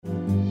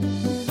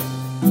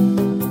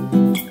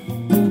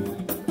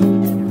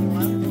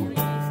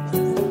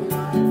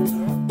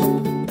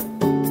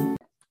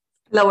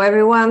Hello,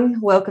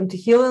 everyone. Welcome to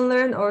Heal and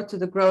Learn or to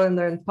the Grow and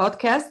Learn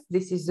podcast.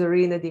 This is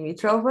Zorina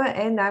Dimitrova,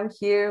 and I'm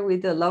here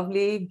with the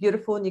lovely,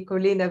 beautiful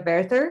Nicolina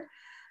Werther.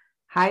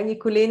 Hi,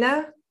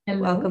 Nicolina.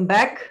 Hello. Welcome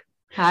back.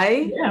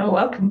 Hi. Yeah,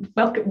 welcome.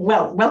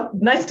 Well,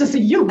 nice to see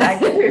you back.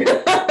 Good.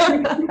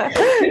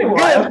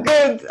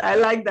 I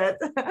like that.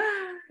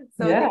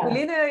 So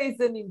Nicolina is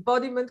an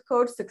embodiment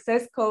coach,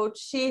 success coach.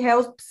 She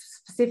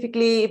helps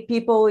specifically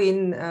people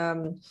in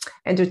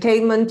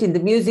entertainment, in the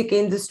music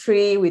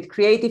industry, with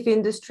creative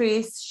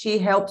industries. She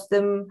helps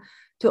them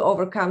to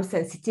overcome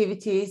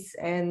sensitivities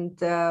and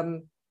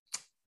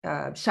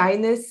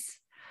shyness.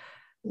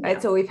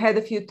 Right? So we've had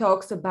a few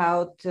talks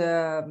about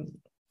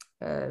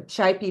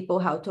shy people,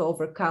 how to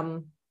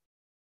overcome.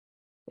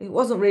 It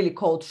wasn't really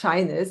called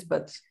shyness,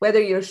 but whether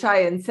you're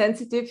shy and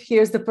sensitive,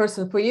 here's the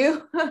person for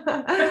you.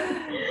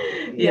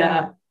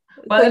 Yeah.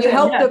 Well, so you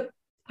help the.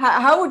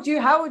 How would you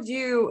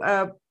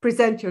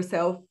present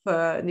yourself,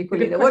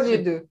 Nicolina? What do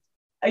you do?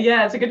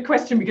 Yeah, it's a good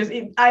question because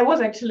I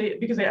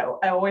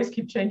always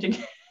keep changing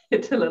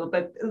it a little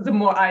bit the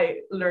more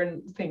I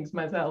learn things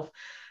myself.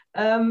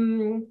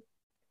 Creative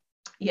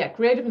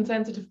and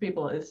sensitive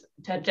people is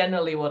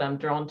generally what I'm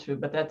drawn to,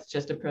 but that's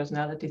just a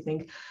personality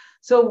thing.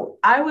 So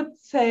I would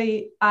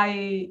say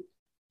I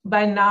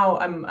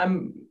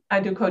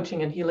do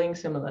coaching and healing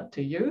similar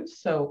to you.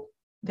 So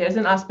there's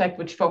an aspect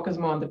which focuses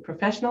more on the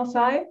professional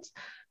side,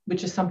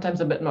 which is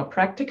sometimes a bit more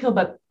practical,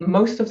 but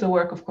most of the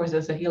work, of course,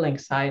 is the healing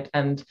side.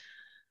 And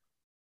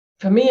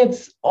for me,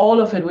 it's all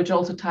of it, which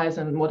also ties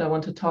in what I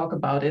want to talk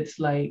about. It's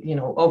like,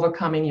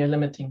 overcoming your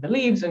limiting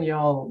beliefs and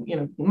your,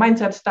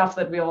 mindset stuff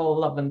that we all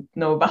love and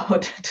know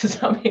about to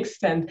some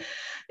extent.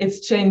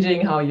 It's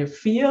changing how you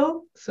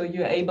feel. So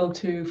you're able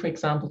to, for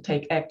example,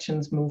 take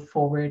actions, move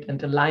forward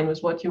and align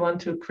with what you want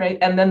to create.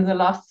 And then the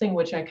last thing,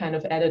 which I kind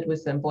of added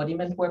with the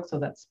embodiment work, so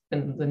that's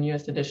been the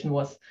newest edition,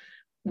 was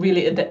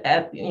really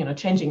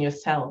changing your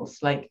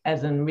cells, like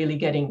as in really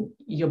getting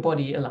your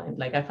body aligned.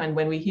 Like I find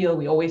when we heal,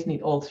 we always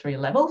need all three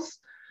levels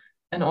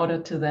in order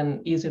to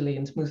then easily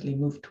and smoothly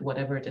move to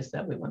whatever it is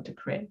that we want to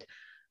create.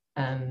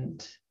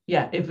 And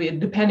if we,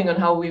 depending on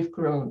how we've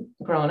grown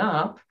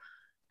up,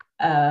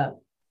 that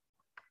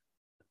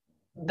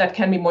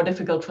can be more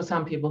difficult for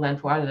some people than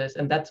for others.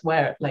 And that's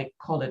where, like,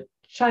 call it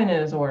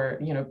shyness or,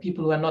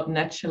 people who are not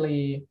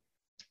naturally,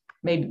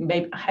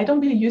 maybe I don't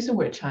really use the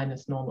word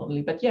shyness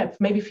normally, but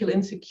maybe feel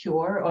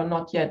insecure or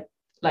not yet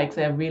like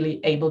they're really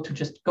able to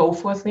just go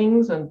for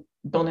things and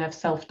don't have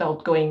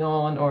self-doubt going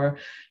on, or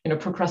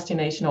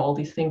procrastination, or all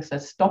these things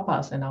that stop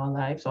us in our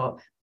lives, or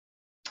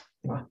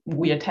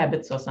weird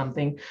habits or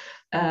something.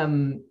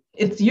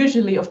 It's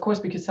usually, of course,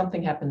 because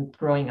something happened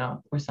growing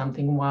up or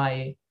something,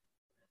 why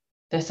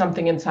there's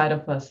something inside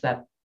of us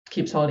that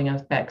keeps holding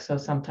us back. So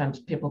sometimes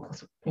people,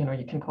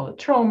 you can call it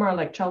trauma,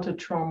 like childhood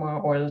trauma,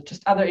 or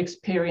just other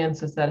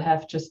experiences that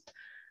have just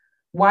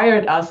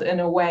wired us in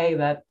a way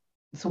that,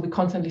 so we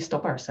constantly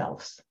stop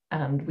ourselves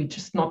and we're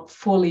just not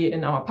fully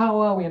in our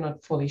power. We're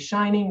not fully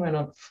shining. We're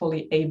not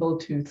fully able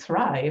to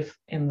thrive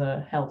in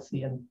the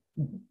healthy and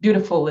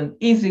beautiful and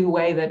easy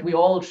way that we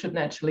all should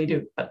naturally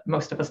do, but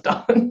most of us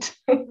don't.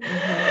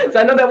 So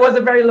I know that was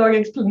a very long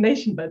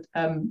explanation, but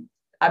I'm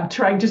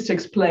trying just to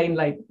explain,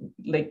 like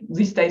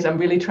these days, I'm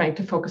really trying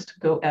to focus to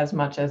go as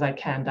much as I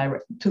can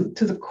direct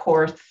to the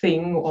core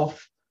thing of,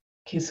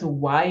 okay, so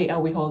why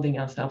are we holding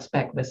ourselves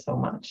back with so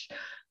much?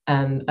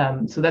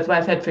 And so that's why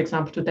I said, for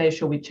example, today's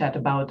show, we chat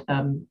about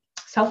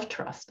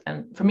self-trust.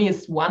 And for me,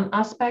 it's one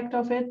aspect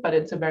of it, but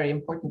it's a very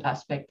important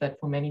aspect that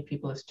for many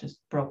people is just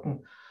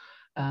broken.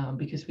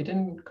 Because we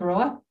didn't grow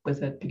up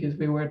with it, because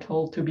we were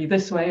told to be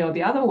this way or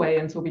the other way.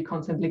 And so we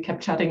constantly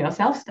kept shutting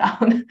ourselves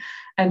down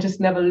and just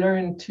never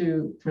learned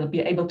to be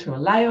able to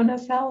rely on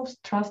ourselves,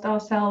 trust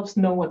ourselves,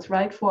 know what's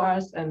right for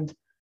us, and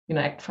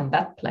act from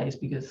that place,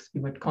 because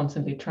we were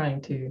constantly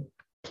trying to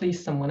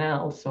please someone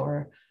else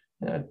or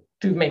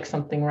to make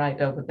something right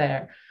over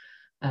there.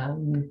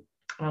 And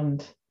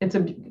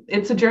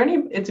it's a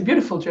journey. It's a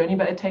beautiful journey,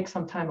 but it takes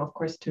some time, of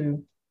course,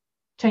 to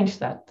change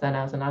that then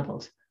as an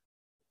adult.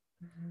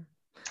 Mm-hmm.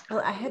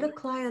 Well, I had a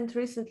client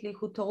recently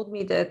who told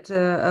me that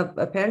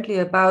apparently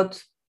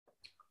about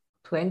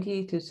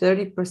 20 to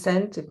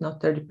 30%, if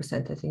not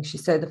 30%, I think she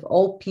said, of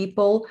all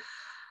people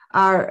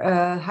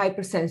are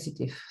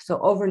hypersensitive, so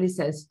overly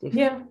sensitive.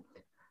 Yeah.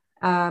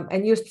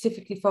 And you're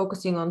specifically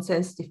focusing on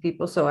sensitive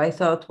people. So I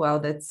thought, wow,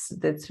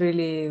 that's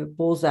really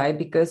bullseye,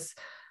 because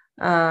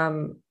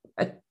from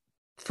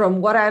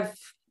what I've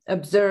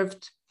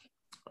observed,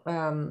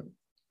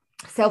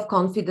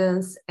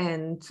 self-confidence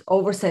and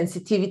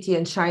oversensitivity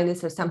and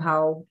shyness are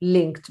somehow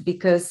linked,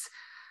 because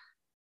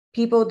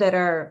people that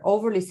are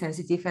overly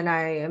sensitive, and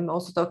I am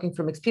also talking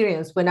from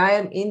experience, when I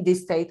am in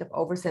this state of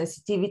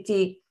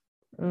oversensitivity,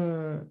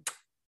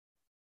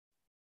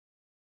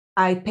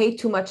 I pay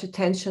too much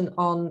attention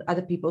on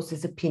other people's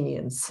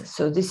opinions.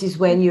 So this is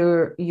when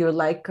you're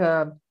like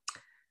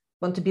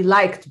want to be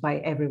liked by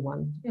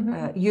everyone.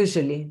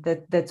 Usually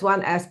that's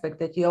one aspect,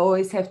 that you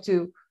always have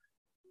to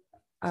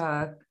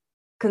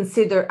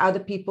consider other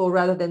people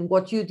rather than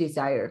what you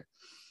desire.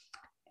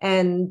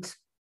 And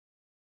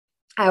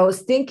I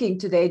was thinking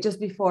today, just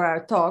before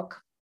our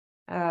talk,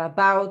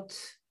 about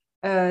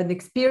an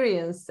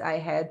experience I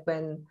had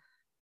when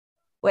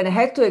I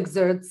had to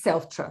exert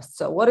self-trust.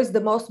 So what is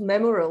the most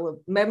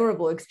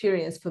memorable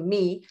experience for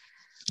me,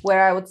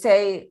 where I would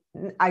say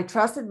I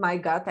trusted my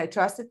gut, I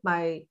trusted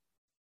my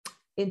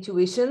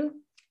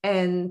intuition,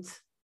 and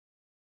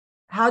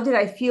how did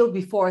I feel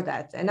before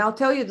that? And I'll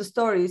tell you the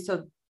story.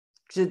 So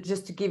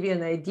just to give you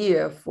an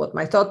idea of what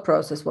my thought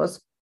process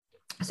was.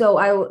 So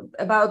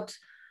about,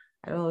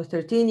 I don't know,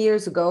 13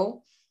 years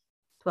ago,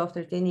 12,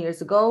 13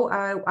 years ago,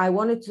 I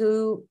wanted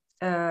to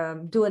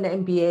do an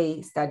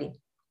MBA study.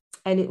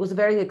 And it was a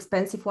very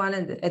expensive one.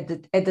 And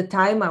at the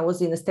time, I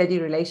was in a steady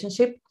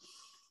relationship.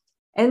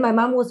 And my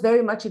mom was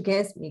very much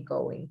against me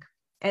going.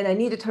 And I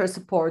needed her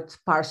support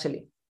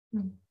partially.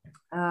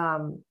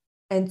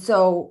 And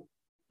so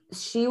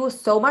she was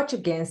so much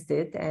against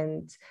it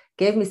and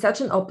gave me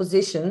such an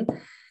opposition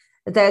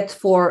that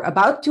for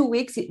about 2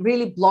 weeks, it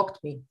really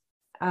blocked me.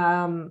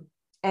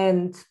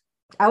 And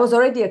I was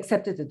already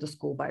accepted at the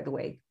school, by the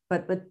way.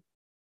 But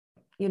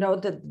you know,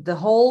 the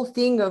whole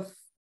thing of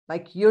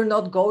like, you're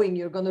not going,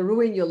 you're going to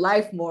ruin your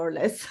life, more or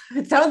less.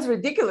 It sounds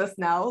ridiculous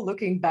now,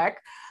 looking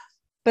back,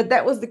 but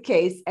that was the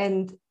case.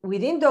 And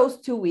within those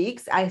 2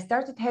 weeks, I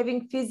started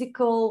having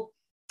physical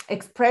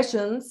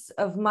expressions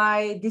of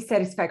my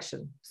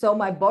dissatisfaction. So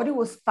my body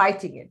was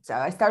fighting it. So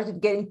I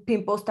started getting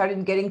pimples,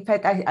 started getting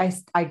fat.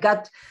 I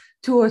got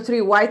 2 or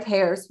 3 white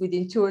hairs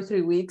within 2 or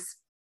 3 weeks.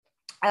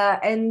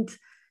 And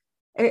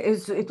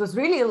it was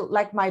really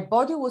like my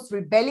body was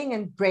rebelling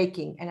and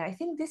breaking. And I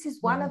think this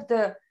is one of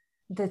the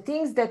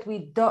things that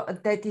we do,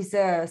 that is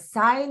a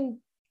sign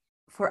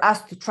for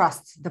us to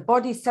trust. The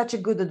body is such a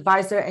good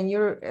advisor, and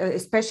you're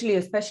especially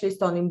a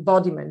specialist on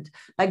embodiment.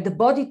 Like the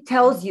body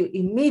tells you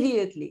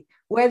immediately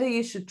whether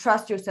you should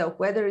trust yourself,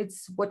 whether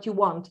it's what you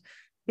want,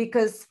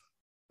 because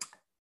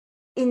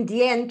in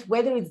the end,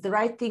 whether it's the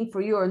right thing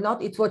for you or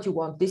not, it's what you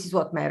want. This is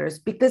what matters,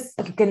 because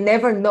you can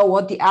never know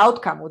what the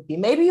outcome would be.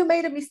 Maybe you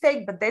made a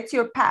mistake, but that's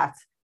your path.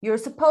 You're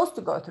supposed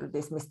to go through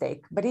this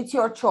mistake, but it's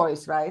your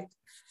choice, right?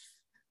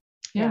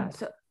 Yeah.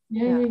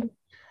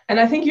 And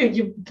I think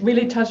you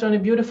really touched on a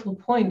beautiful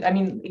point. I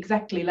mean,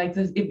 exactly like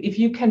this, if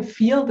you can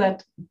feel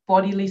that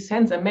bodily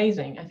sense,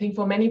 amazing. I think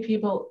for many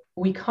people,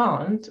 we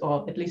can't,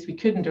 or at least we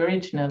couldn't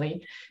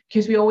originally,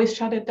 because we always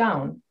shut it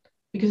down,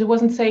 because it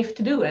wasn't safe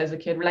to do as a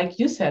kid. Like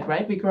you said,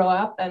 right? We grow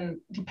up, and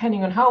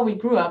depending on how we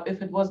grew up,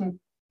 if it wasn't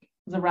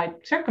the right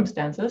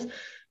circumstances,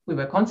 we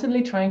were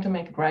constantly trying to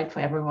make it right for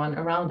everyone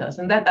around us.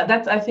 And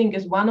that's, I think,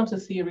 is one of the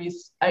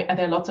theories. There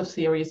are lots of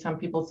theories. Some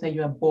people say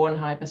you are born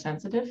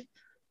hypersensitive.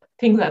 I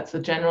think that's a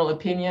general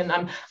opinion.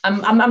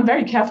 I'm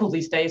very careful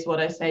these days what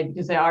I say,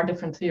 because there are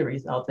different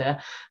theories out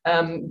there.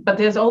 But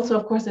there's also,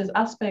 of course, this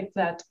aspect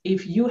that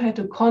if you had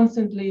to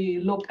constantly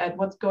look at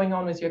what's going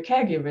on with your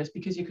caregivers,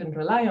 because you can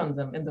rely on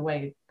them in the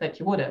way that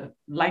you would have,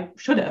 like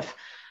should have,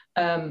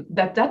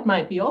 that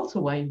might be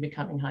also why you're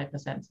becoming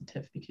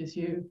hypersensitive, because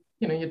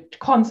you're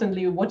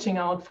constantly watching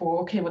out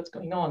for, okay, what's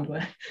going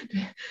on?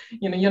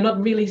 You're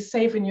not really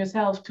safe in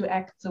yourself to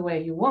act the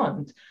way you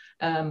want.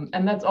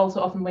 And that's also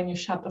often when you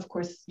shut, of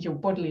course, your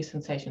bodily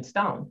sensations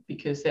down,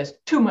 because there's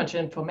too much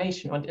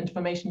information, or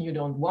information you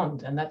don't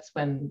want. And that's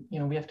when,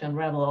 we have to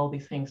unravel all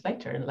these things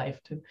later in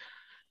life to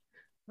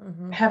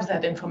have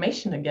that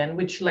information again,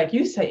 which, like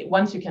you say,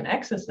 once you can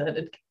access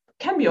it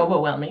can be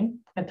overwhelming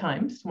at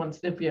times,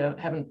 if you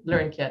haven't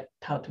learned yet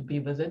how to be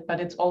with it. But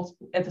it's also,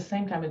 at the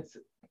same time, it's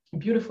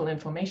beautiful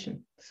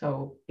information.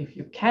 So if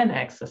you can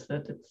access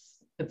it,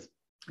 it's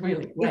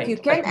really great. If you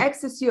can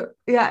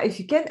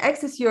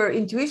access your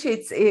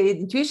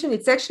intuition,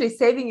 it's actually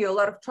saving you a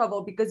lot of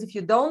trouble, because if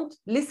you don't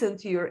listen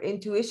to your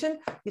intuition,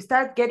 you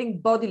start getting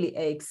bodily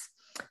aches.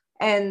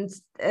 And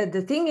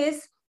the thing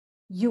is,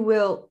 you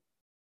will,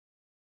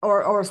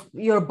 or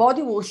your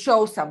body will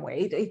show some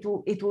way. It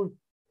will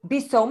be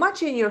so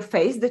much in your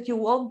face that you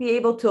won't be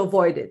able to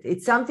avoid it.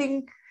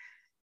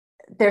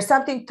 There's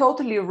something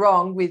totally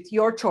wrong with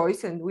your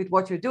choice and with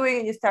what you're doing,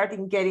 and you're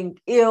starting getting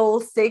ill,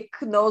 sick,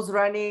 nose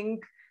running,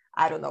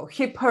 I don't know,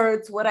 hip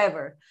hurts,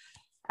 whatever.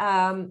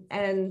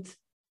 And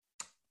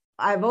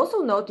I've also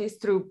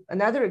noticed through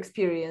another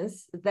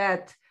experience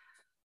that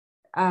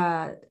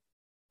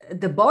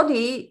the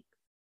body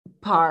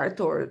part,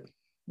 or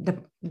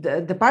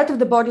the part of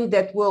the body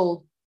that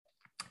will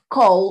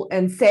call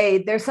and say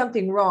there's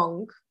something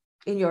wrong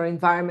in your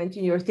environment,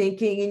 in your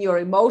thinking, in your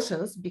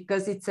emotions,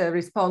 because it's a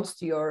response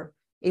to your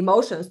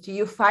emotions, to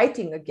you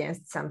fighting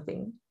against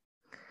something.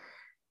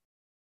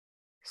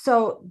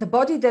 So the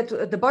body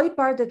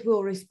part that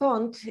will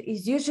respond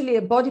is usually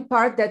a body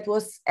part that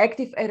was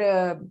active at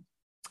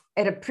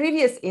a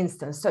previous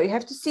instance. So you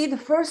have to see the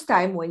first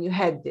time when you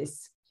had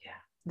this,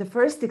 the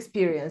first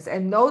experience,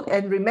 and note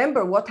and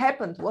remember what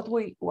happened. What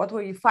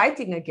were you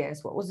fighting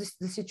against? What was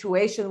the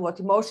situation? What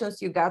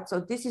emotions you got? So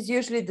this is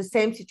usually the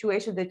same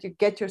situation that you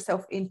get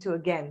yourself into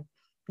again.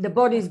 The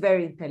body is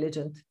very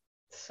intelligent.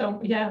 So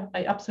yeah,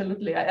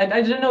 absolutely.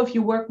 I don't know if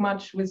you work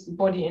much with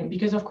body,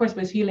 because of course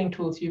with healing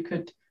tools you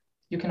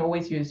can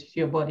always use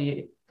your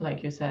body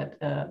like you said,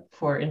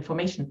 for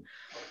information.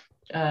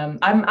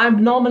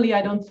 I'm normally,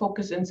 I don't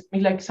focus in,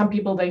 like some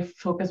people, they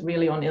focus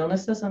really on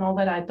illnesses and all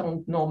that. I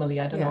don't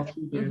normally, I don't know if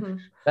you do,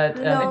 but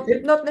no,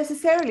 not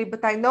necessarily,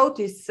 but I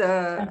notice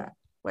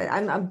when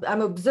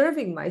I'm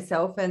observing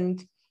myself,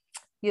 and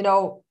you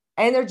know,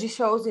 energy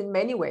shows in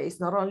many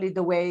ways, not only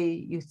the way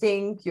you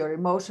think, your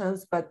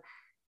emotions, but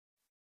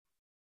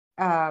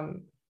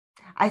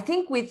I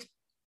think with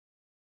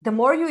the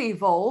more you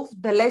evolve,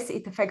 the less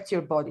it affects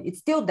your body. It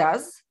still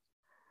does,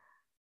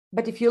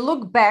 but if you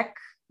look back,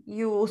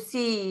 you will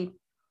see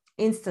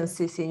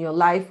instances in your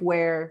life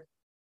where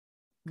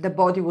the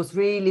body was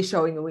really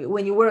showing you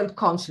when you weren't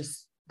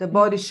conscious. The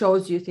body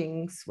shows you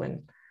things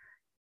when,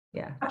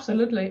 yeah.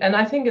 Absolutely. And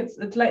I think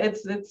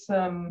it's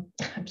I'm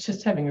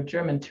just having a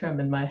German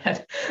term in my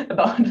head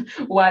about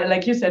why,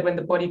 like you said, when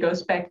the body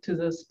goes back to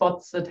the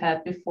spots it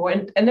had before.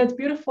 And it's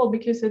beautiful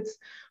because it's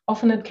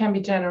often, it can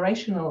be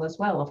generational as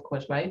well, of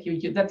course, right?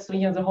 You that's,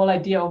 you know, the whole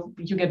idea of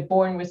you get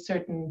born with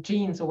certain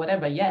genes or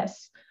whatever,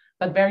 yes.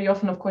 But very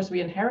often, of course, we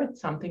inherit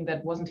something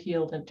that wasn't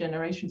healed in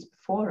generations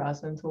before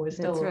us. And so we're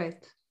still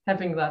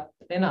having that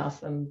in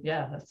us. And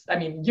yeah, I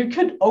mean, you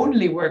could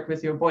only work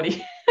with your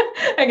body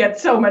and get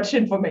so much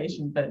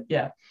information, but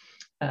yeah.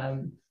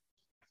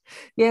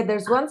 Yeah,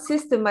 there's one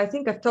system, I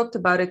think I've talked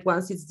about it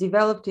once. It's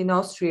developed in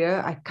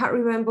Austria. I can't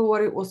remember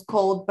what it was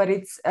called, but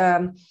it's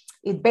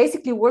it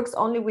basically works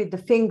only with the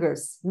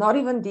fingers, not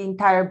even the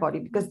entire body,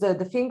 because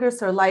the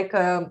fingers are like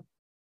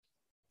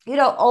you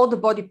know, all the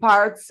body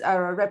parts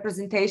are a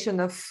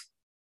representation of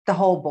the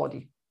whole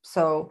body.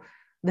 So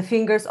the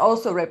fingers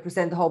also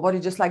represent the whole body,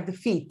 just like the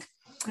feet.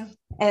 Yeah.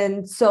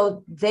 And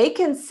so they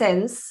can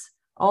sense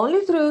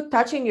only through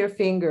touching your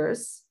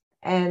fingers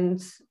and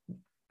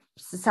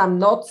some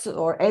knots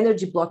or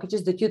energy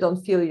blockages that you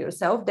don't feel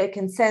yourself. They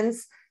can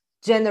sense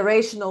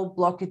generational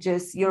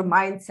blockages, your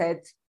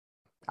mindset,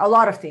 a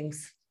lot of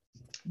things.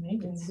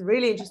 Amazing. It's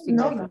really interesting.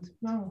 No.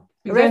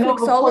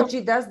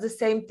 Reflexology does the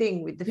same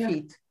thing with the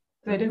feet.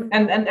 They do.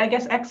 And I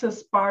guess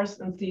access bars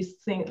and these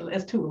things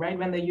as too, right?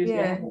 When they use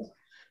your hands.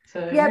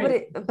 So yeah,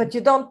 really, but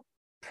you don't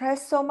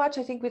press so much.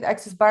 I think with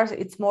access bars,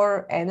 it's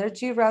more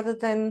energy rather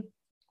than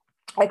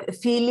like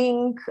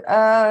feeling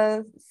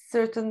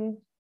certain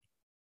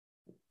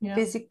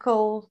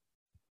physical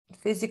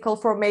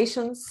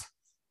formations.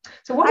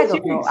 So what is your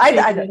experience?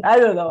 I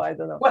don't know.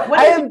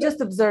 I am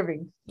just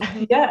observing.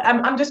 Yeah,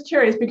 I'm just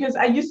curious because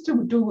I used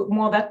to do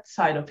more that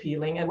side of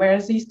healing, and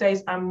whereas these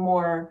days I'm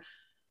more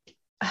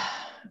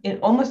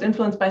almost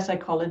influenced by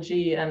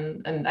psychology,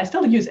 and I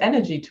still use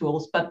energy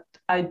tools, but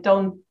I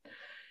don't.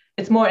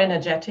 It's more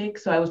energetic.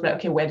 So I was like,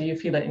 okay, where do you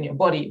feel it in your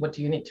body? What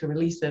do you need to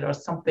release it or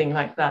something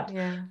like that?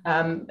 Yeah.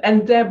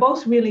 And they're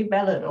both really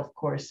valid, of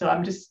course. So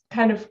I'm just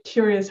kind of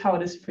curious how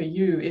it is for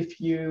you. If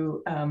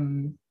you,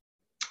 I'm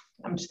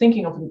just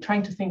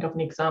trying to think of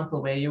an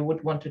example where you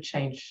would want to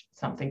change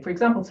something. For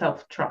example,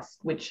 self-trust,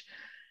 which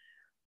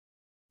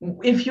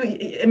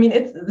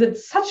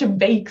it's such a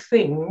vague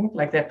thing,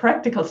 like they're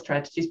practical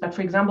strategies, but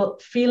for example,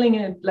 feeling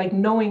it, like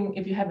knowing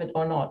if you have it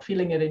or not,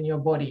 feeling it in your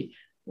body.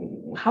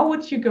 How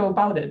would you go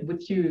about it?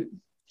 Would you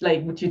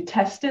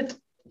test it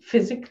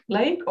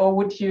physically, or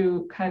would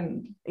you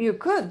you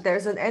could.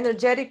 There's an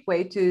energetic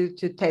way to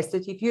test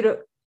it. If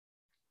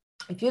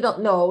you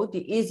don't know,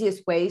 the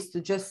easiest way is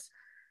to just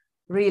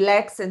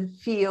relax and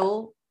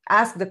feel,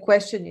 ask the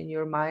question in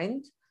your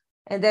mind,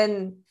 and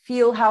then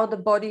feel how the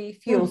body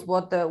feels,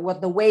 what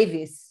the wave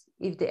is.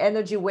 If the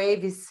energy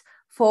wave is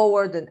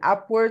forward and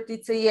upward,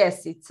 it's a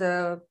yes, it's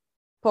a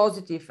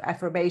positive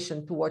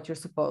affirmation to what you're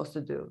supposed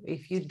to do.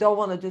 If you don't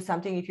want to do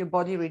something, if your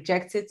body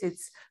rejects it,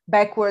 it's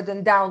backward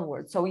and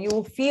downward. So you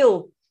will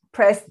feel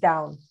pressed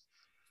down.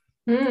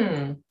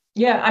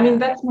 Yeah, I mean,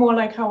 that's more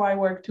like how I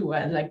work too,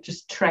 like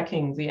just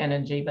tracking the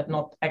energy, but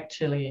not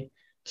actually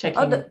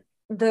checking.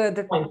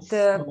 The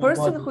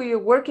person who you're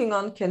working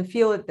on can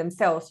feel it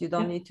themselves. You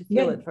don't need to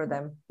feel it for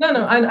them. No,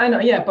 I know.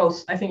 Yeah,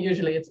 both. I think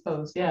usually it's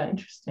both. Yeah,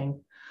 interesting.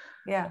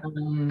 Yeah.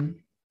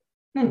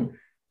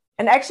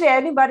 And actually,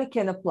 anybody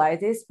can apply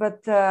this,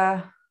 but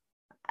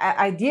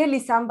ideally,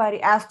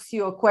 somebody asks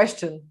you a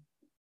question.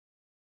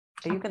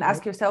 You can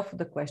ask yourself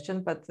the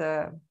question, but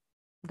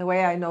the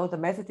way I know the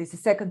method is the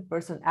second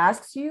person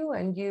asks you,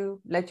 and you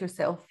let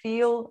yourself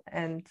feel.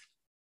 And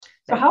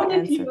so, how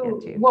did you?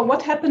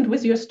 What happened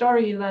with your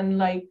story then?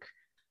 Like,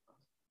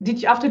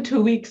 did you, after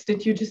 2 weeks,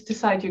 did you just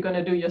decide you're going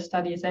to do your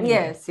studies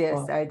anyway?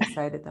 Yes, I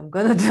decided I'm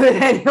going to do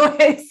it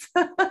anyways.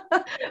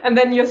 And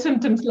then your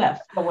symptoms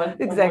left.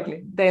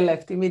 Exactly. They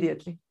left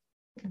immediately.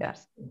 Yeah.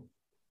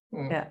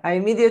 Yeah. I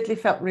immediately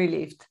felt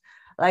relieved.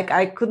 Like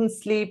I couldn't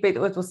sleep. It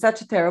was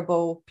such a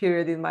terrible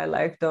period in my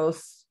life,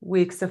 those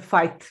weeks of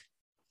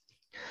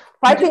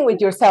fighting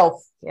with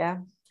yourself. Yeah.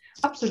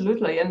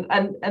 Absolutely.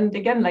 And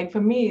again, like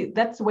for me,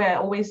 that's where I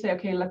always say,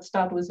 okay, let's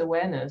start with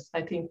awareness.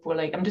 I think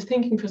I'm just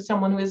thinking for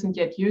someone who isn't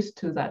yet used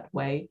to that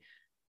way,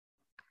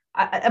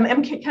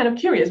 I'm kind of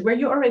curious, were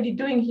you already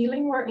doing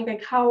healing work?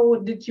 Like, how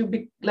did you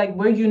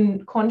were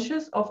you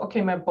conscious of, okay,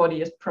 my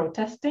body is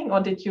protesting, or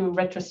did you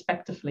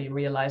retrospectively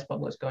realize what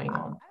was going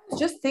on? I was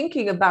just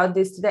thinking about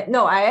this today.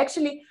 No, I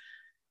actually,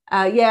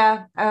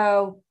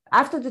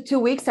 after the 2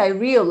 weeks, I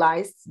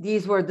realized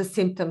these were the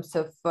symptoms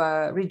of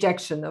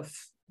rejection, of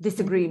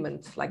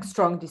disagreement, like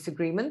strong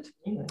disagreement.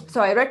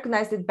 So I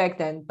recognized it back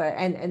then, but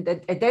and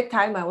at that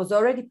time I was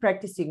already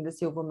practicing the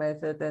Silva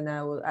method, and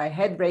I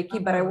had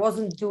Reiki, but I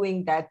wasn't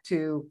doing that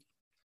to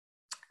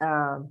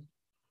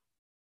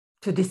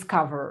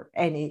discover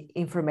any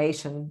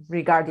information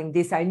regarding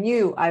this. I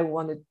knew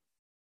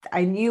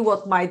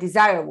what my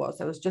desire was.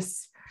 I was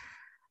just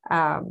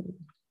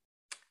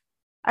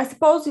I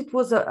suppose it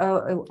was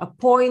a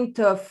point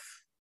of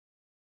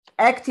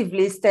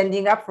actively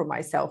standing up for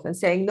myself and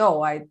saying,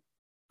 no, I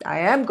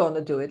am going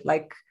to do it,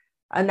 like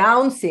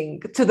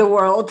announcing to the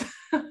world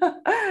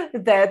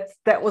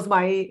that was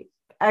my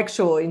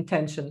actual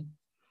intention.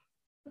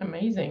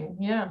 Amazing.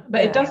 Yeah.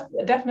 But it does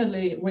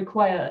definitely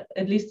require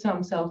at least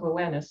some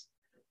self-awareness,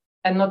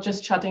 and not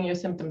just shutting your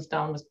symptoms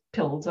down with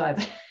pills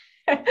either.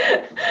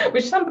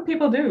 Which some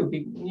people do,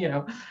 you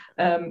know.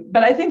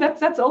 But I think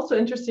that's also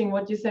interesting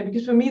what you say,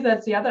 because for me,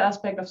 that's the other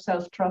aspect of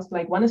self-trust.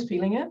 Like, one is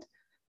feeling it,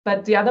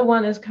 but the other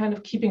one is kind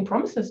of keeping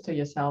promises to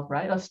yourself,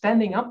 right? Or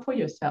standing up for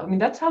yourself. I mean,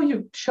 that's how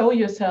you show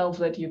yourself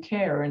that you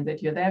care and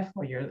that you're there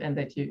for you, and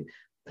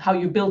how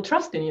you build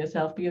trust in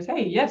yourself, because,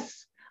 hey,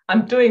 yes,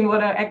 I'm doing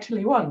what I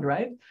actually want,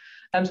 right?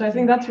 So I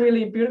think that's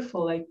really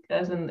beautiful, like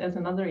as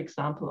another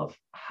example of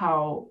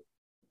how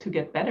to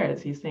get better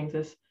at these things,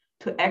 is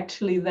to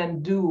actually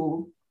then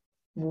do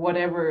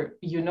whatever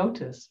you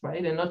notice,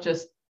 right? And not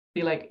just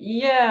be like,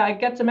 yeah, I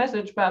get the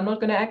message, but I'm not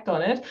going to act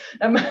on it.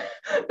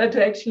 But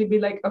to actually be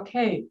like,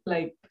 okay,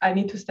 like I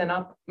need to stand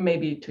up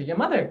maybe to your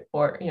mother,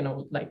 or, you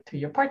know, like to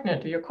your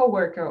partner, to your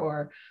coworker,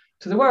 or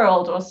to the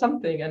world or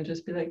something, and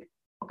just be like,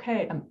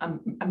 okay,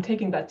 I'm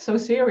taking that so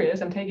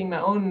serious. I'm taking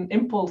my own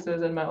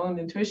impulses and my own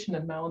intuition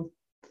and my own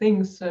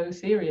things so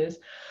serious.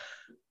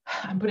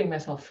 I'm putting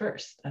myself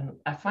first. And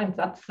I find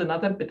that's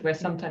another bit where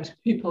sometimes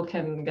people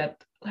can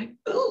get like,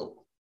 oh,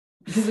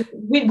 because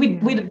we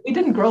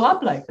didn't grow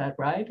up like that,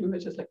 right? We were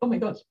just like, oh my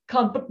God,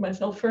 can't put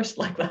myself first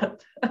like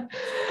that.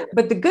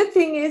 But the good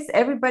thing is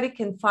everybody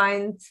can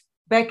find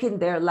back in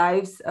their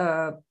lives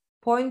a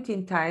point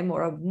in time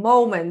or a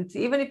moment,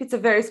 even if it's a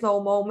very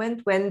small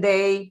moment, when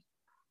they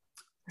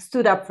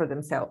stood up for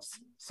themselves.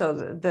 So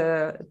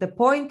the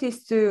point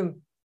is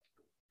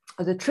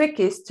the trick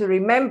is to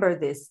remember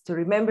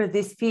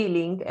this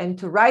feeling, and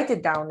to write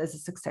it down as a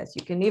success.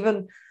 You can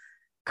even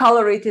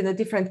color it in a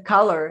different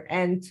color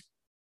and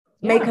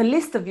make a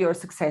list of your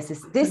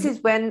successes. This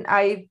is when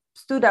I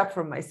stood up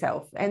for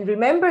myself, and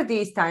remember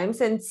these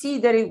times and see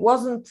that it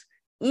wasn't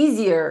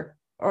easier,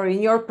 or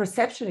in your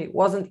perception, it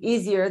wasn't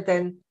easier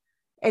than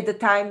at the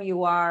time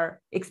you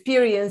are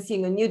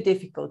experiencing a new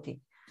difficulty.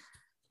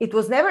 It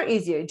was never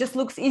easier. It just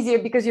looks easier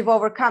because you've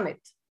overcome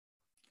it.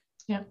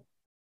 Yeah.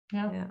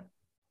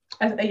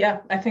 I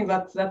think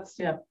that's I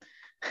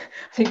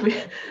think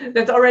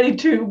that's already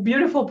two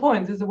beautiful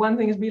points. Is the one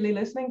thing is really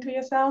listening to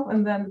yourself,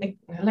 and then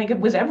like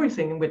with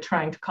everything we're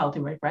trying to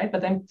cultivate, right?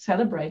 But then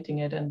celebrating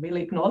it and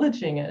really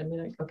acknowledging it, and be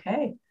like,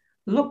 okay,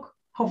 look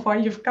how far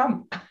you've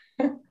come.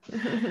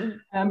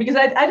 Because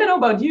I don't know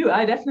about you,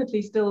 I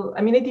definitely still,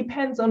 I mean, it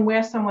depends on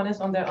where someone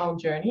is on their own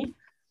journey,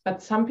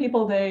 but some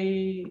people,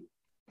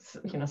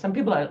 some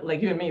people are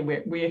like you and me,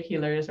 we're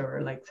healers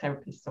or like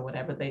therapists or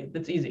whatever,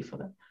 it's easy for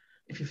them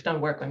if you've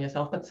done work on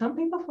yourself. But some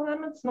people, for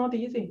them, it's not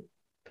easy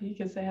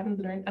because they haven't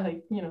learned,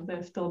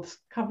 they're still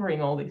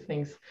discovering all these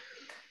things.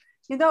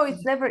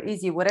 It's never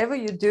easy. Whatever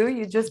you do,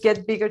 you just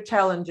get bigger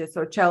challenges,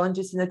 or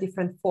challenges in a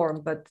different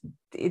form, but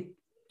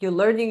you're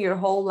learning your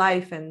whole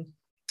life. And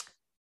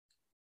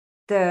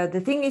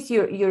the thing is,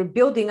 you're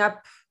building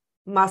up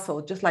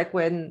muscle, just like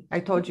when I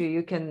told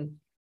you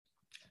can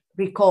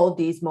recall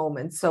these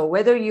moments. So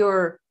whether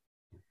you've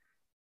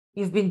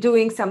been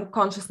doing some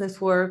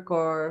consciousness work,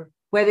 or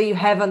whether you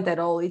haven't at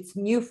all, it's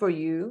new for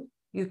you,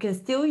 you can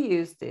still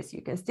use this.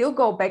 You can still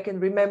go back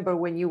and remember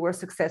when you were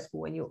successful,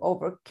 when you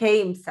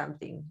overcame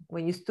something,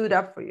 when you stood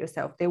up for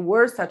yourself. There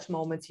were such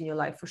moments in your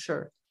life, for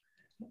sure.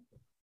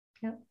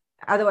 Yeah.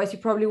 Otherwise, you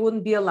probably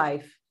wouldn't be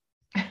alive.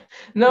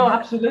 No,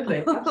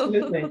 absolutely. But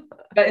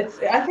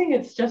I think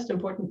it's just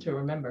important to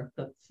remember.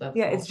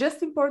 It's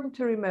just important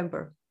to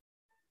remember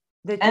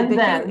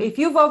that if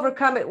you've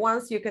overcome it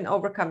once, you can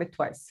overcome it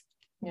twice.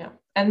 Yeah.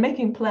 And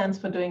making plans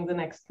for doing the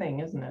next thing,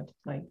 isn't it?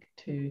 Like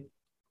to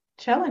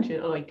challenge it,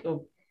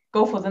 or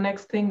go for the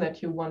next thing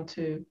that you want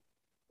to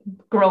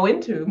grow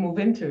into, move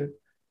into,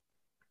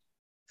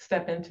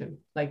 step into,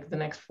 like the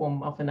next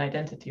form of an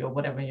identity, or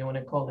whatever you want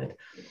to call it.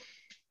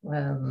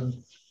 I'm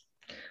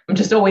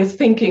just always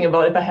thinking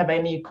about if I have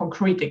any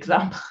concrete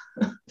example.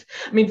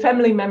 I mean,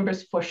 family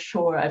members, for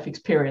sure, I've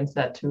experienced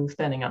that too,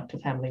 standing up to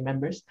family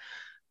members.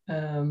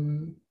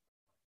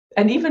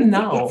 And even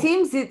now, it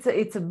seems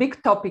it's a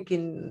big topic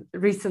in the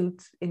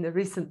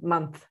recent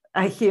month.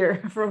 I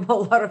hear from a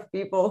lot of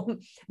people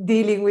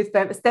dealing with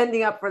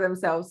standing up for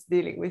themselves,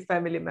 dealing with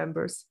family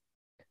members.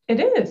 It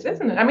is,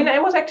 isn't it? I mean, I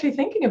was actually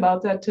thinking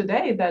about that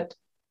today.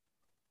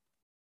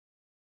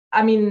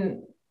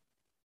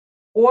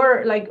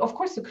 Or like, of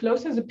course, the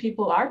closer the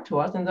people are to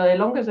us and the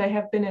longer they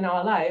have been in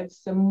our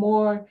lives, the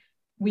more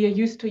we are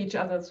used to each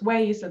other's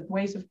ways and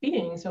ways of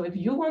being. So if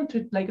you want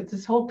to, like, it's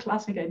this whole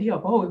classic idea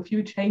of, oh, if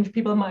you change,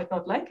 people might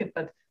not like it.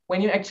 But when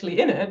you're actually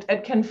in it,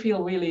 it can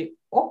feel really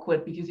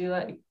awkward because you're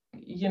like,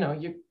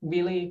 you're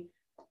really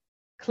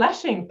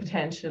clashing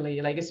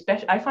potentially. Like,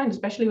 I find,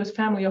 especially with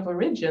family of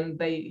origin,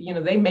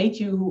 they made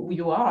you who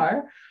you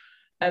are.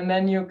 And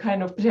then you're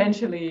kind of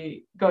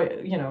potentially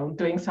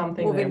doing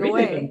something moving they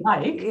really don't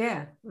like.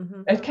 Yeah.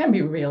 Mm-hmm. It can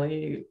be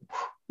really,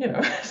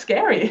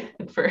 scary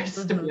at first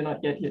if you're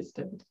not yet used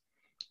to it.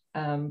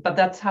 But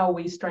that's how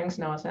we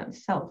strengthen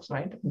ourselves,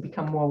 right? We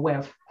become more aware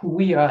of who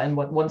we are and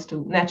what wants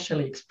to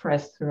naturally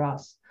express through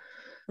us.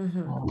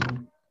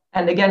 Mm-hmm.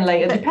 And again,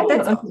 like,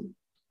 depending on...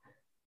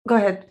 Go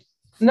ahead.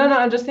 No,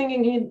 I'm just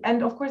thinking,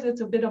 and of course,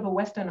 it's a bit of a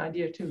Western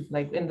idea too.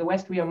 Like in the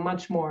West, we are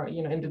much more,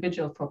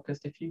 individual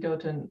focused. If you go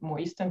to a more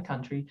Eastern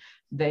country,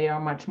 they are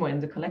much more in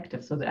the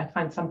collective. So I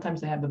find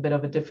sometimes they have a bit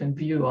of a different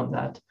view on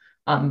that.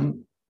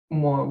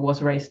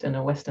 Was raised in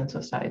a Western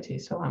society,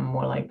 so I'm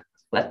more like,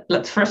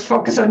 let's first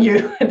focus on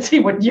you and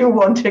see what you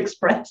want to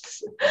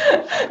express,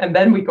 and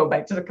then we go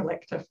back to the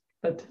collective.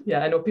 But yeah,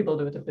 I know people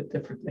do it a bit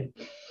differently.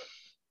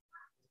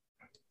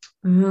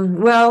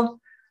 Well,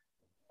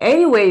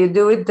 anyway you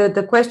do it,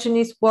 the question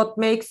is what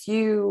makes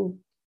you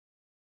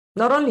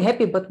not only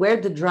happy, but where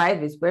the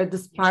drive is, where the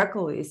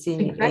sparkle is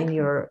in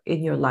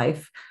your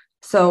life.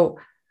 So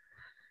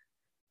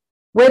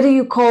whether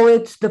you call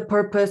it the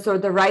purpose or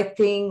the right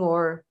thing,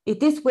 or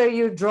it is where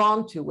you're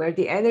drawn to, where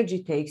the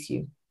energy takes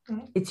you.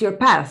 Mm-hmm. It's your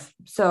path.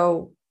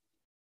 So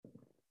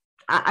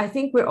I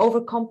think we're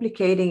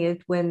overcomplicating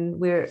it when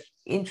we're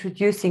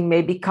introducing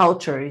maybe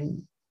culture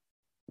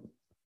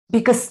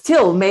because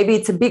still maybe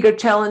it's a bigger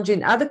challenge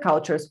in other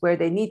cultures where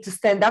they need to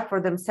stand up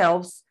for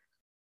themselves,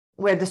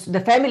 where the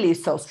family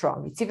is so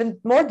strong. It's even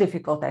more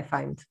difficult, I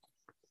find.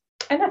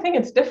 And I think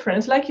it's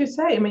different. Like you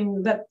say, I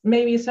mean, that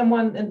maybe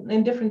someone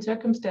in different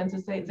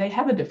circumstances, they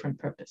have a different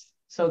purpose.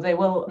 So they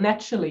will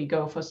naturally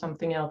go for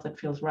something else that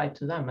feels right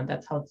to them. And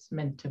that's how it's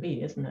meant to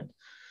be, isn't it?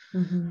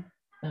 Mm-hmm.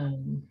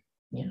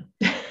 Yeah.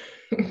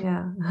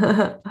 Yeah.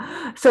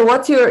 So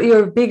what's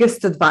your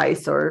biggest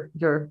advice, or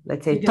your,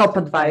 let's say, top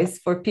advice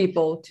for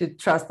people to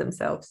trust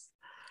themselves?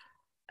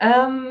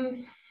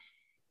 Well,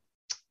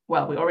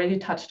 we already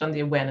touched on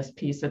the awareness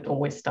piece. It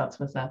always starts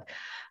with that.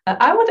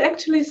 I would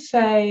actually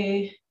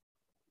say,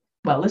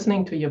 well,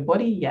 listening to your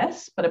body,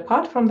 yes. But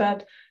apart from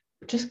that,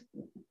 just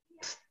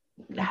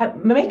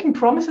making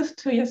promises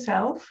to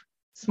yourself,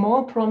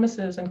 small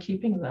promises, and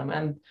keeping them.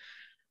 And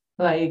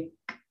like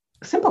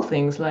simple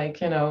things like,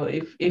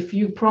 if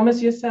you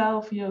promise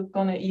yourself you're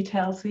going to eat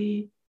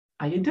healthy,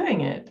 are you doing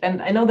it? And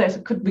I know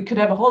we could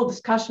have a whole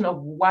discussion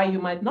of why you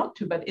might not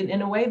to, but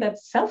in a way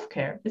that's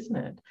self-care, isn't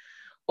it?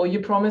 Or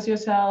you promise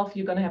yourself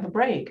you're going to have a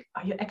break.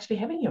 Are you actually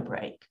having your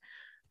break?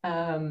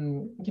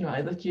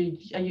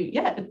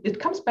 It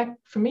comes back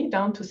for me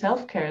down to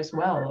self-care as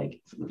well.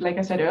 Like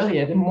I said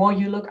earlier, the more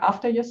you look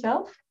after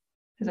yourself,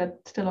 is that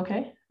still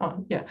okay?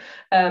 Oh, yeah.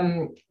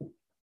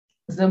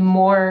 The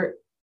more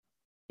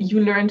you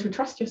learn to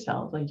trust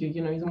yourself. Like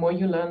the more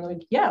you learn,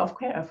 like, yeah,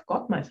 okay, I've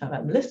got myself.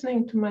 I'm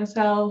listening to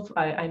myself.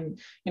 I'm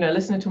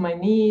listening to my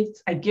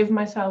needs. I give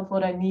myself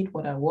what I need,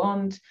 what I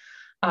want.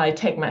 I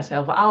take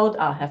myself out,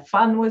 I'll have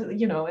fun with,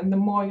 and the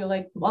more you're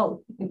like,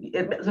 well,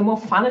 the more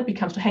fun it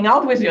becomes to hang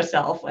out with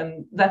yourself.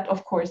 And that,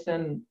 of course,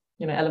 then,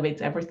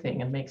 elevates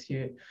everything and makes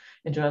you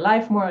enjoy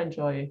life more,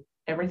 enjoy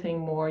everything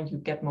more. You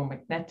get more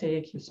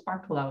magnetic, you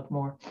sparkle out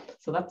more.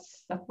 So that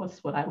was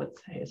what I would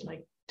say is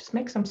like, just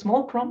make some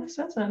small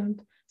promises and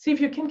see if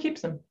you can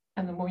keep them.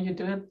 And the more you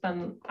do it,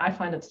 then I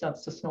find it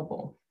starts to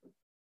snowball.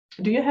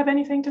 Do you have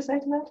anything to say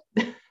to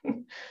that?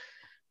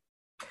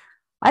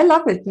 I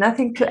love it.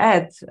 Nothing to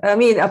add. I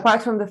mean,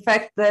 apart from the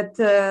fact that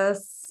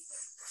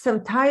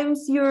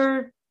sometimes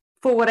you're,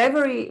 for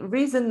whatever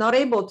reason, not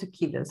able to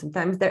keep them.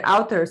 Sometimes they're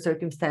outer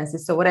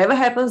circumstances. So whatever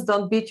happens,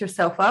 don't beat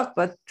yourself up,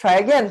 but try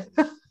again.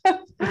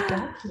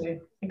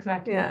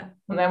 Exactly. Yeah.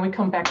 And then we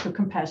come back to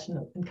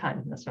compassion and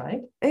kindness,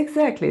 right?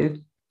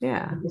 Exactly.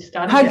 Yeah.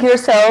 Hug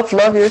yourself,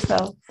 love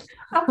yourself.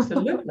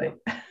 Absolutely.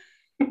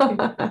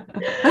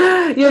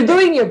 You're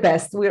doing your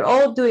best. We're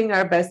all doing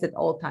our best at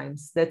all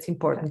times. That's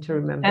important to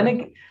remember.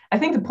 And I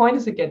think the point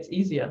is it gets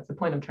easier. The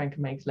point I'm trying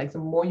to make is like the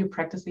more you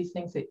practice these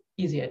things, the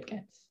easier it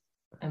gets.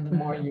 And the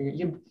more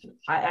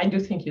I do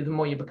think the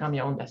more you become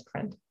your own best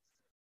friend.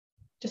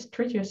 Just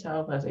treat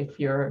yourself as if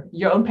you're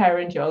your own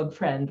parent, your own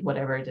friend,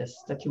 whatever it is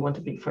that you want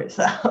to be for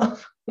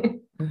yourself.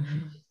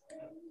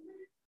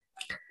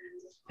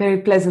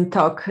 Very pleasant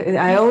talk.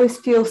 I always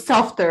feel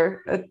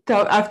softer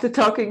after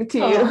talking to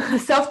you,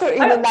 softer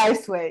in a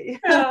nice way.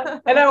 Yeah.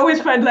 And I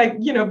always find like,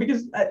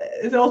 because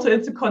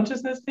it's a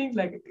consciousness thing.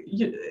 Like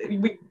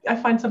I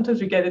find sometimes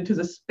we get into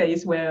the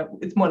space where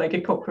it's more like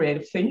a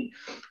co-creative thing,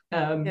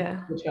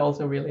 which I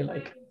also really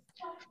like.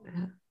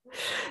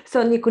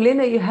 So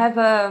Nicolina, you have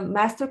a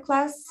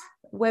masterclass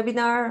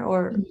webinar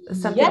or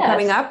something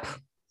coming up?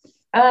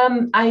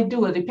 I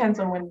do. It depends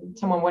on when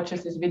someone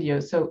watches this video.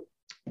 So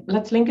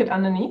let's link it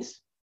underneath.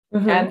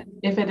 And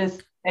if it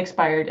is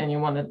expired and you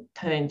want to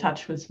stay in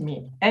touch with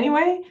me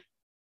anyway,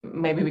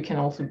 maybe we can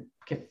also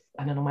give,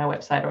 I don't know, my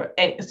website or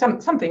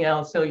something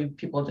else so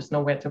people just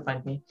know where to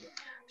find me.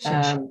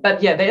 Sure.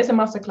 But yeah, there is a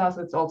masterclass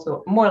that's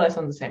also more or less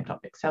on the same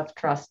topic,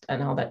 self-trust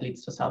and how that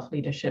leads to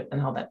self-leadership and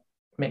how that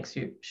makes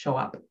you show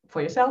up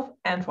for yourself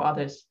and for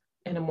others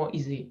in a more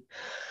easy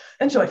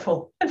and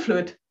joyful and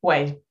fluid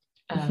way.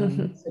 So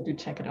do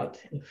check it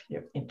out if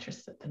you're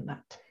interested in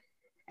that.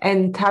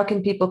 And how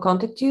can people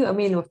contact you? I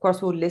mean, of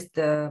course, we'll list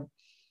the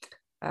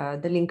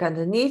link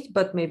underneath,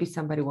 but maybe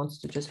somebody wants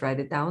to just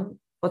write it down.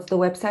 What's the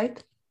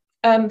website?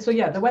 So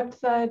yeah, the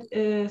website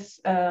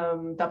is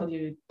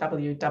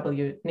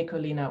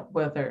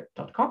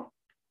www.nicolinawerther.com.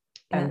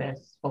 And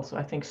there's also,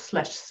 I think,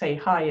 /say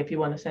hi if you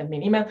want to send me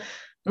an email.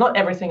 Not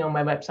everything on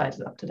my website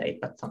is up to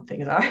date, but some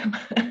things are.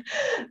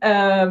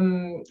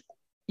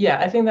 Yeah,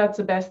 I think that's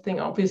the best thing.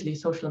 Obviously,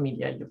 social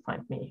media, you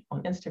find me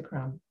on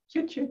Instagram,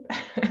 YouTube,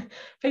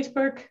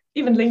 Facebook,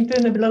 even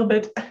LinkedIn a little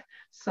bit.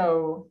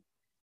 So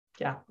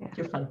yeah,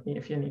 you find me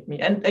if you need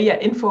me. And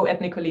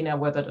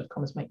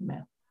info@nicolinawerther.com is my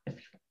email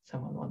if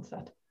someone wants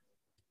that.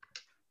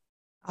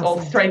 It's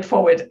all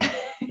straightforward.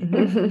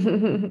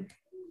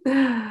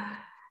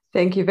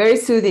 Thank you. Very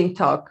soothing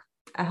talk.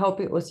 I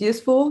hope it was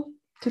useful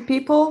to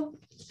people.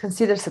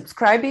 Consider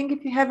subscribing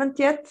if you haven't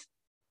yet.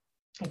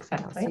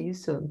 Exactly. I'll see you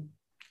soon.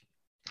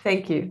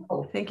 Thank you.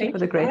 Oh, thank you for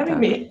the great talk.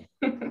 Thank you.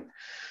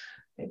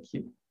 Thank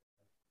you.